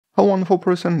Hello wonderful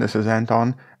person, this is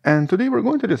Anton, and today we're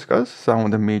going to discuss some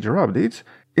of the major updates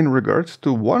in regards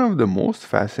to one of the most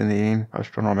fascinating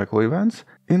astronomical events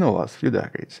in the last few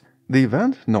decades, the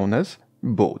event known as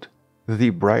BOAT, the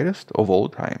brightest of all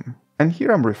time. And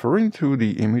here I'm referring to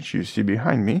the image you see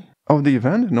behind me of the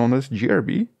event known as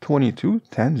GRB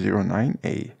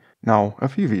 221009A. Now, a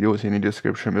few videos in the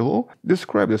description below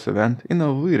describe this event in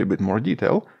a little bit more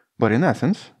detail, but in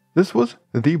essence, this was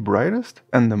the brightest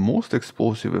and the most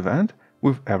explosive event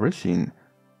we've ever seen.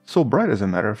 So bright, as a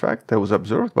matter of fact, that was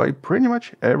observed by pretty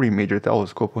much every major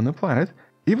telescope on the planet,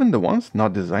 even the ones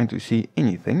not designed to see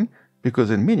anything, because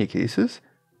in many cases,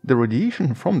 the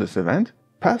radiation from this event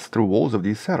passed through walls of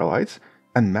these satellites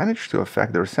and managed to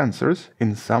affect their sensors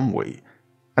in some way.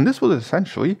 And this was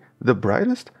essentially the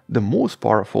brightest, the most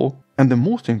powerful, and the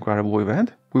most incredible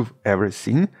event we've ever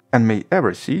seen and may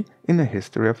ever see in the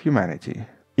history of humanity.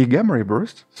 A gamma ray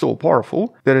burst so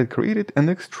powerful that it created an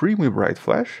extremely bright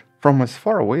flash from as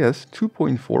far away as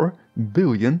 2.4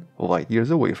 billion light years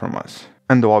away from us.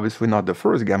 And though obviously not the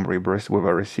first gamma ray burst we've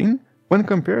ever seen, when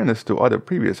comparing this to other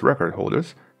previous record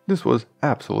holders, this was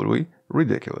absolutely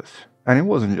ridiculous. And it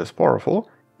wasn't just powerful,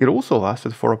 it also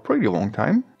lasted for a pretty long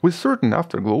time, with certain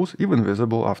afterglows even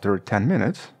visible after 10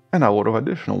 minutes, and a lot of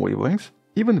additional wavelengths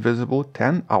even visible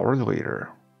 10 hours later.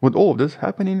 With all of this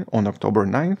happening on October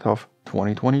 9th of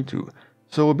 2022,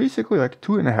 so basically like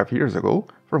 2.5 years ago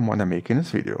from when I'm making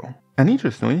this video. And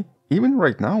interestingly, even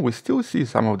right now we still see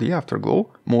some of the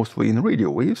afterglow, mostly in radio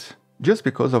waves, just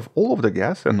because of all of the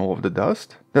gas and all of the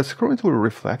dust that's currently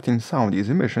reflecting some of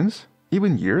these emissions,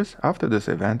 even years after this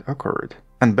event occurred.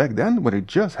 And back then, when it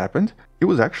just happened, it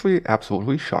was actually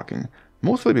absolutely shocking,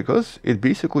 mostly because it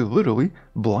basically literally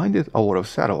blinded a lot of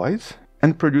satellites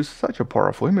and produced such a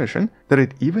powerful emission that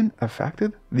it even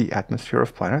affected the atmosphere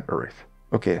of planet Earth.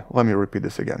 Okay, let me repeat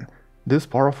this again. This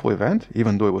powerful event,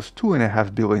 even though it was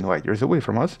 2.5 billion light years away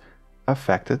from us,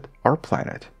 affected our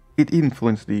planet. It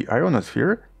influenced the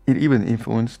ionosphere, it even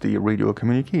influenced the radio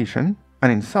communication,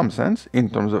 and in some sense, in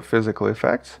terms of physical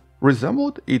effects,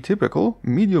 resembled a typical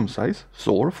medium-sized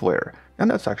solar flare,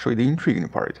 and that's actually the intriguing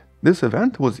part. This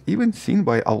event was even seen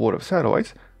by a lot of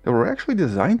satellites that were actually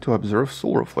designed to observe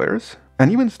solar flares, and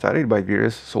even studied by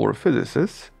various solar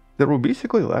physicists that were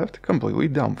basically left completely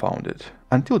dumbfounded.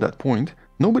 Until that point,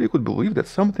 nobody could believe that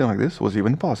something like this was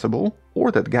even possible,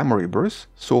 or that gamma ray bursts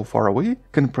so far away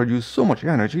can produce so much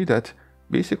energy that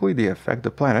basically they affect the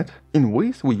planet in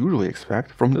ways we usually expect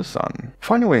from the sun.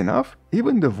 Funnily enough,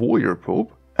 even the Voyager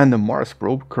probe and the Mars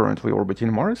probe currently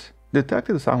orbiting Mars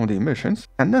detected some of the emissions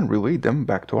and then relayed them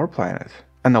back to our planet.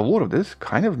 And a lot of this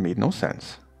kind of made no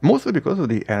sense, mostly because of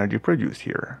the energy produced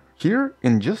here. Here,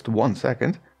 in just 1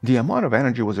 second, the amount of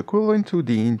energy was equivalent to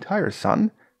the entire sun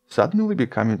suddenly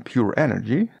becoming pure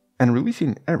energy and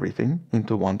releasing everything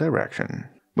into one direction.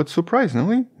 But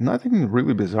surprisingly, nothing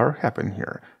really bizarre happened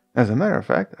here. As a matter of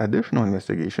fact, additional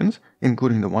investigations,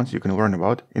 including the ones you can learn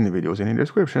about in the videos in the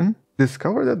description,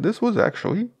 discovered that this was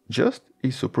actually just a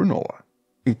supernova.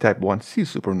 A Type 1c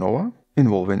supernova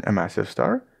involving a massive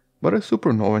star, but a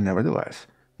supernova nevertheless.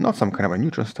 Not some kind of a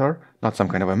neutron star, not some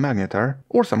kind of a magnetar,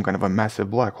 or some kind of a massive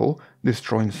black hole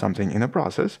destroying something in the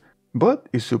process, but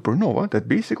a supernova that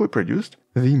basically produced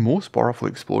the most powerful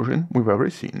explosion we've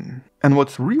ever seen. And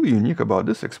what's really unique about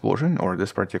this explosion, or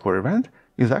this particular event,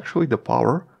 is actually the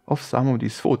power of some of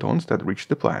these photons that reached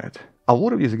the planet. A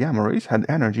lot of these gamma rays had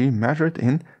energy measured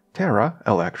in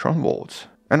tera-electron volts.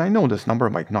 And I know this number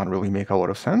might not really make a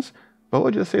lot of sense, but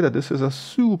let's just say that this is a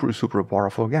super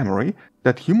powerful gamma ray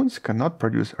that humans cannot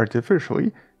produce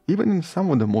artificially, even in some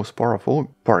of the most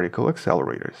powerful particle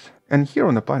accelerators. And here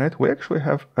on the planet we actually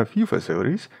have a few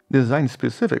facilities designed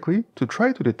specifically to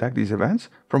try to detect these events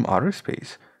from outer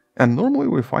space. And normally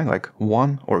we find like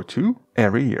 1 or 2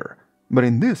 every year. But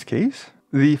in this case,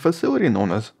 the facility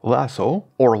known as LASO,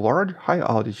 or Large High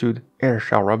Altitude Air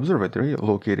Shower Observatory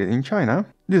located in China,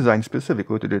 designed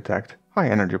specifically to detect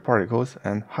high-energy particles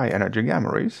and high-energy gamma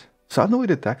rays, suddenly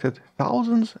detected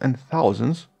thousands and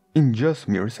thousands in just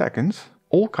mere seconds,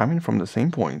 all coming from the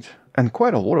same point. And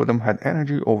quite a lot of them had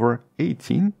energy over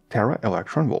 18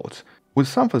 tera-electron volts, with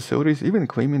some facilities even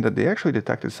claiming that they actually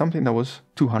detected something that was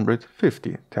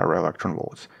 250 tera-electron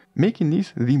volts, making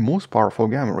these the most powerful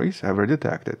gamma rays ever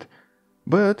detected.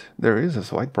 But there is a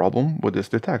slight problem with this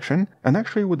detection, and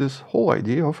actually with this whole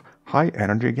idea of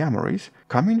high-energy gamma rays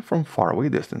coming from faraway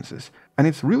distances. And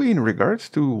it's really in regards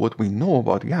to what we know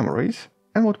about gamma rays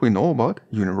and what we know about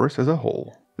universe as a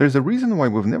whole. There's a reason why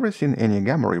we've never seen any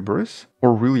gamma ray bursts,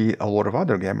 or really a lot of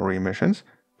other gamma ray emissions,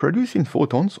 producing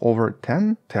photons over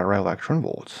 10 tera-electron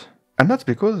volts. And that's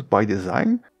because, by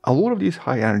design, a lot of these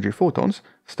high-energy photons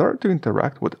start to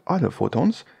interact with other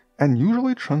photons and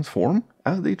usually transform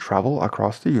as they travel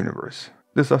across the universe.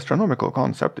 This astronomical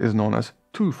concept is known as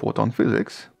two-photon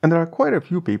physics, and there are quite a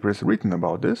few papers written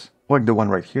about this, like the one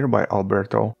right here by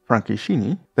Alberto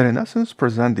Franchischini, that in essence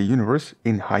present the universe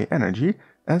in high energy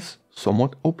as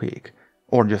somewhat opaque.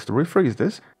 Or just to rephrase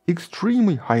this,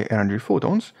 extremely high energy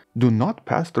photons do not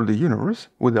pass through the universe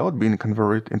without being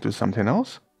converted into something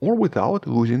else or without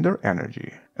losing their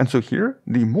energy. And so here,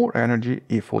 the more energy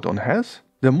a photon has,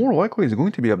 the more likely it's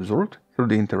going to be absorbed through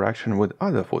the interaction with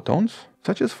other photons,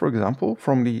 such as for example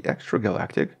from the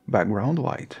extragalactic background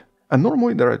light. And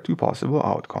normally there are two possible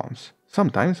outcomes.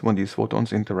 Sometimes when these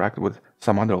photons interact with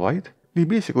some other light, they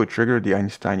basically trigger the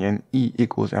Einsteinian E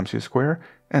equals mc squared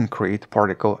and create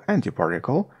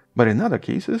particle-antiparticle, but in other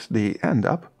cases they end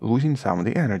up losing some of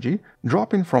the energy,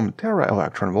 dropping from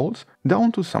tera-electron-volts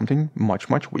down to something much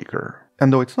weaker.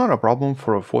 And though it's not a problem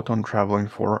for a photon traveling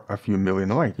for a few million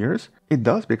light years, it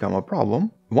does become a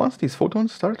problem once these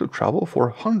photons start to travel for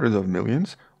hundreds of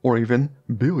millions or even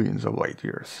billions of light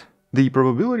years. The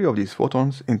probability of these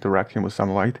photons interacting with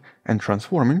sunlight and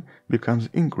transforming becomes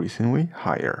increasingly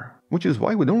higher, which is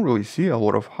why we don't really see a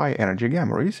lot of high-energy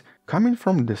gamma rays coming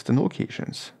from distant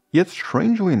locations. Yet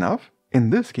strangely enough,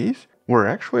 in this case, we're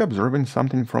actually observing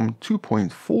something from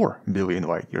 2.4 billion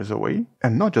light-years away,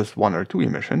 and not just one or two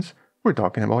emissions. We're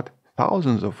talking about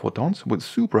thousands of photons with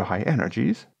super high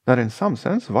energies that in some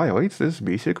sense violates this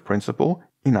basic principle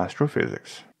in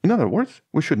astrophysics. In other words,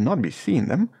 we should not be seeing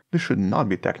them, this should not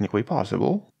be technically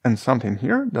possible, and something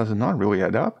here does not really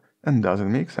add up and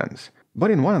doesn't make sense. But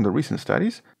in one of the recent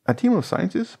studies, a team of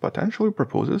scientists potentially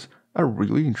proposes a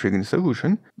really intriguing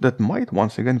solution that might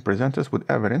once again present us with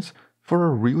evidence for a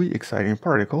really exciting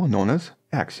particle known as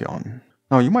Axion.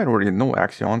 Now you might already know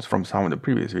axions from some of the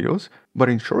previous videos, but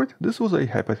in short, this was a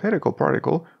hypothetical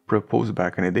particle proposed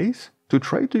back in the days to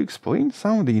try to explain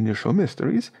some of the initial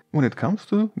mysteries when it comes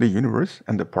to the universe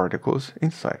and the particles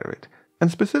inside of it. And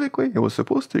specifically, it was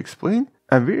supposed to explain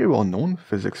a very well-known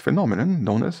physics phenomenon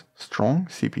known as strong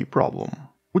CP problem,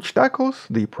 which tackles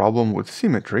the problem with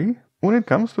symmetry when it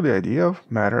comes to the idea of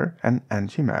matter and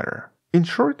antimatter. In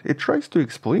short, it tries to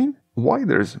explain why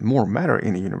there's more matter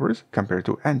in the universe compared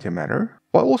to antimatter,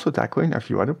 while also tackling a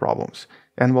few other problems.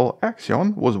 And while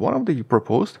Axion was one of the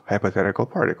proposed hypothetical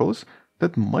particles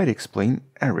that might explain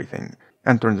everything.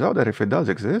 And turns out that if it does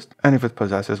exist, and if it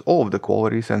possesses all of the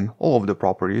qualities and all of the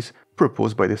properties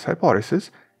proposed by this hypothesis,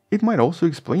 it might also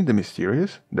explain the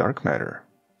mysterious dark matter.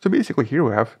 So basically here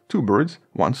we have two birds,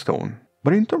 one stone.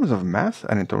 But in terms of mass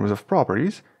and in terms of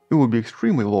properties, it will be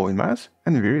extremely low in mass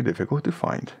and very difficult to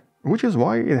find. Which is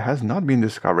why it has not been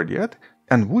discovered yet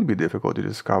and would be difficult to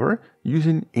discover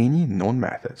using any known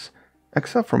methods,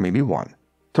 except for maybe one.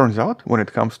 Turns out, when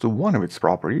it comes to one of its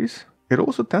properties, it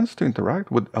also tends to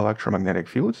interact with electromagnetic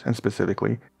fields and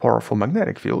specifically powerful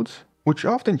magnetic fields, which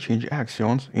often change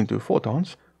axions into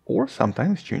photons or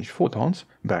sometimes change photons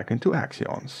back into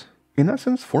axions. In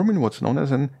essence, forming what's known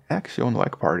as an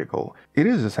axion-like particle. It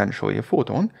is essentially a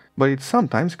photon, but it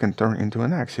sometimes can turn into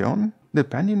an axion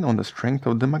depending on the strength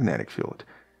of the magnetic field.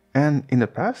 And in the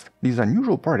past, these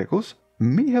unusual particles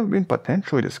may have been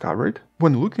potentially discovered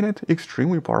when looking at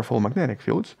extremely powerful magnetic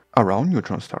fields around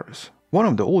neutron stars. One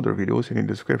of the older videos in the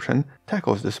description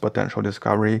tackles this potential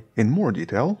discovery in more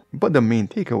detail, but the main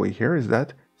takeaway here is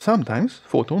that sometimes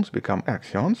photons become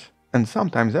axions, and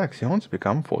sometimes axions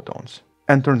become photons.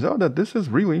 And turns out that this is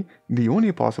really the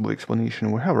only possible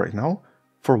explanation we have right now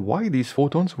for why these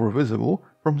photons were visible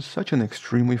from such an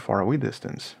extremely faraway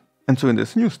distance. And so in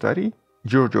this new study,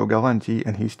 Giorgio Galanti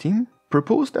and his team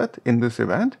proposed that in this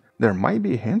event there might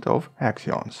be a hint of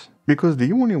axions, because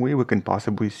the only way we can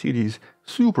possibly see these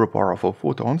super powerful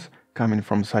photons coming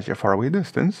from such a faraway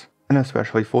distance, and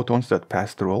especially photons that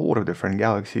pass through a lot of different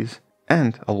galaxies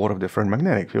and a lot of different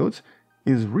magnetic fields,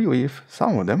 is really if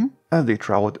some of them, as they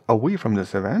traveled away from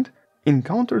this event,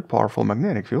 encountered powerful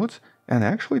magnetic fields and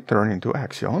actually turned into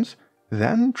axions,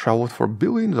 then traveled for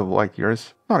billions of light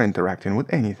years, not interacting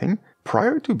with anything,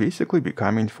 prior to basically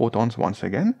becoming photons once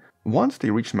again, once they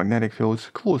reached magnetic fields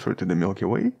closer to the Milky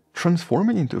Way,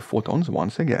 transforming into photons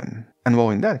once again. And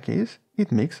while in that case,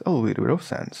 it makes a little bit of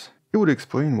sense. It would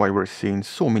explain why we're seeing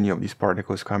so many of these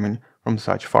particles coming from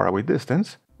such faraway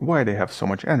distance, why they have so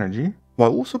much energy,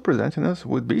 while also presenting us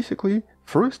with basically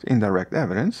first indirect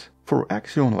evidence for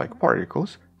axion-like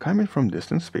particles coming from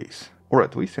distant space, or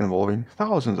at least involving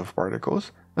thousands of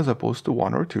particles as opposed to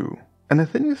one or two. And the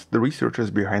thing is, the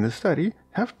researchers behind the study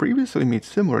have previously made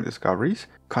similar discoveries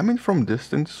coming from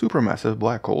distant supermassive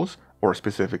black holes, or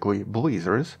specifically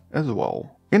blazars, as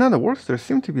well. In other words, there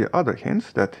seem to be other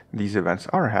hints that these events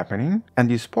are happening, and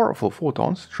these powerful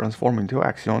photons transform into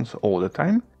axions all the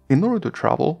time in order to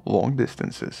travel long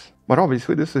distances. But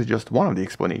obviously this is just one of the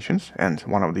explanations and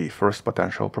one of the first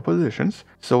potential propositions,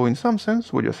 so in some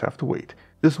sense we just have to wait.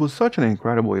 This was such an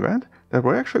incredible event that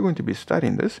we're actually going to be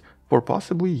studying this for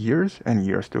possibly years and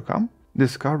years to come,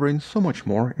 discovering so much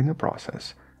more in the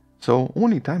process. So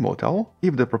only time will tell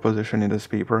if the proposition in this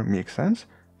paper makes sense,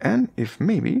 and if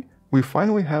maybe we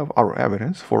finally have our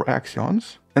evidence for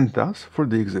axions, and thus for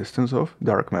the existence of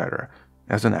dark matter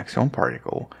as an axion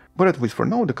particle. But at least for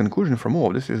now, the conclusion from all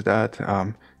of this is that,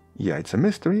 yeah, it's a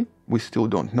mystery, we still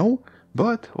don't know,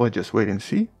 but let's just wait and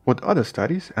see what other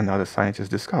studies and other scientists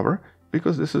discover,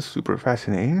 because this is super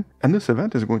fascinating, and this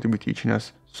event is going to be teaching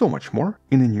us so much more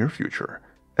in the near future.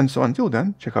 And so until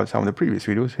then, check out some of the previous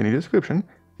videos in the description.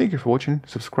 Thank you for watching,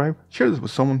 subscribe, share this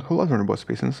with someone who loves learning about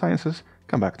space and sciences,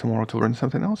 come back tomorrow to learn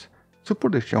something else.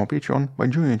 Support this channel on Patreon by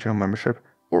joining the channel membership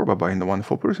or by buying the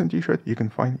wonderful person t-shirt you can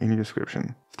find in the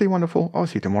description. Stay wonderful, I'll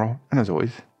see you tomorrow, and as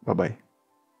always, bye bye.